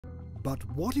But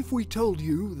what if we told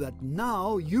you that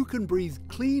now you can breathe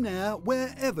clean air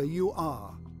wherever you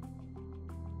are?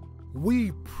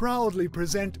 We proudly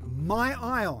present My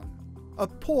Ion, a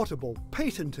portable,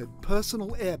 patented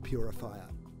personal air purifier,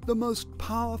 the most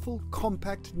powerful,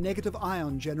 compact negative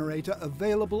ion generator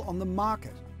available on the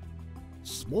market.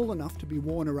 Small enough to be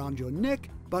worn around your neck,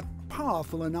 but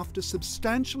powerful enough to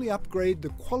substantially upgrade the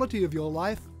quality of your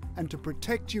life and to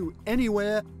protect you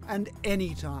anywhere and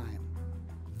anytime.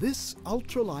 This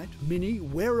ultralight mini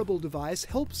wearable device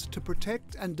helps to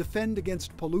protect and defend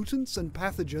against pollutants and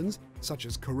pathogens such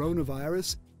as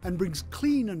coronavirus and brings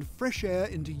clean and fresh air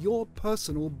into your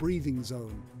personal breathing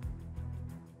zone.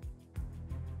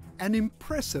 An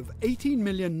impressive 18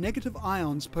 million negative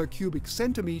ions per cubic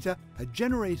centimetre are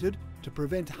generated to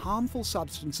prevent harmful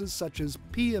substances such as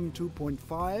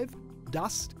PM2.5,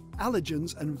 dust,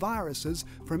 allergens and viruses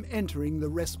from entering the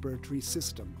respiratory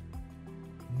system.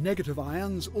 Negative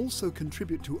ions also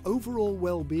contribute to overall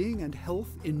well-being and health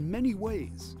in many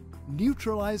ways,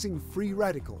 neutralizing free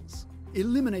radicals,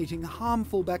 eliminating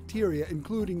harmful bacteria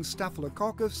including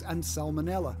Staphylococcus and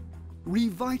Salmonella,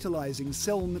 revitalizing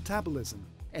cell metabolism,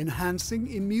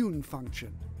 enhancing immune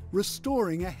function,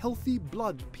 restoring a healthy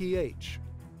blood pH,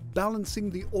 balancing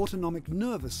the autonomic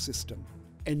nervous system,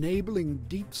 enabling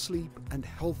deep sleep and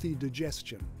healthy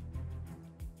digestion.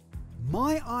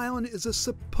 My Ion is a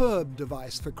superb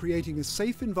device for creating a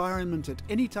safe environment at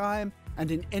any time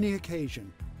and in any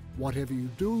occasion, whatever you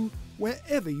do,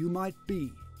 wherever you might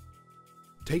be.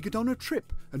 Take it on a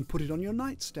trip and put it on your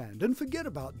nightstand and forget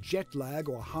about jet lag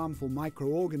or harmful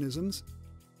microorganisms.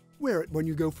 Wear it when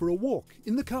you go for a walk,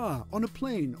 in the car, on a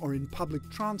plane or in public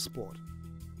transport.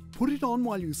 Put it on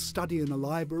while you study in a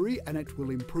library and it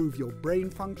will improve your brain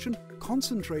function,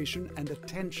 concentration and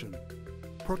attention.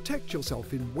 Protect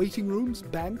yourself in waiting rooms,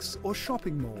 banks or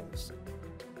shopping malls.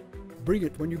 Bring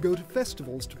it when you go to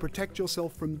festivals to protect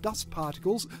yourself from dust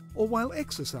particles or while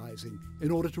exercising in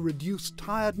order to reduce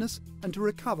tiredness and to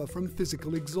recover from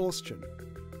physical exhaustion.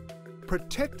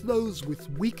 Protect those with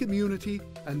weak immunity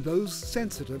and those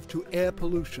sensitive to air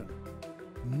pollution.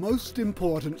 Most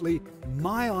importantly,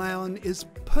 My Ion is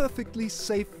perfectly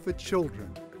safe for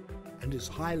children and is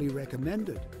highly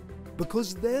recommended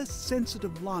because their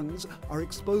sensitive lungs are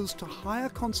exposed to higher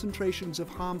concentrations of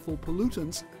harmful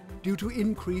pollutants due to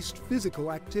increased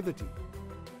physical activity.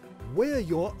 Wear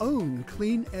your own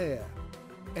clean air,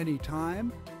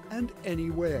 anytime and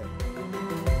anywhere.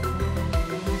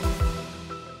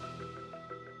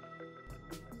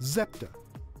 Zepter.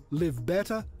 Live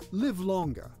better, live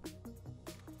longer.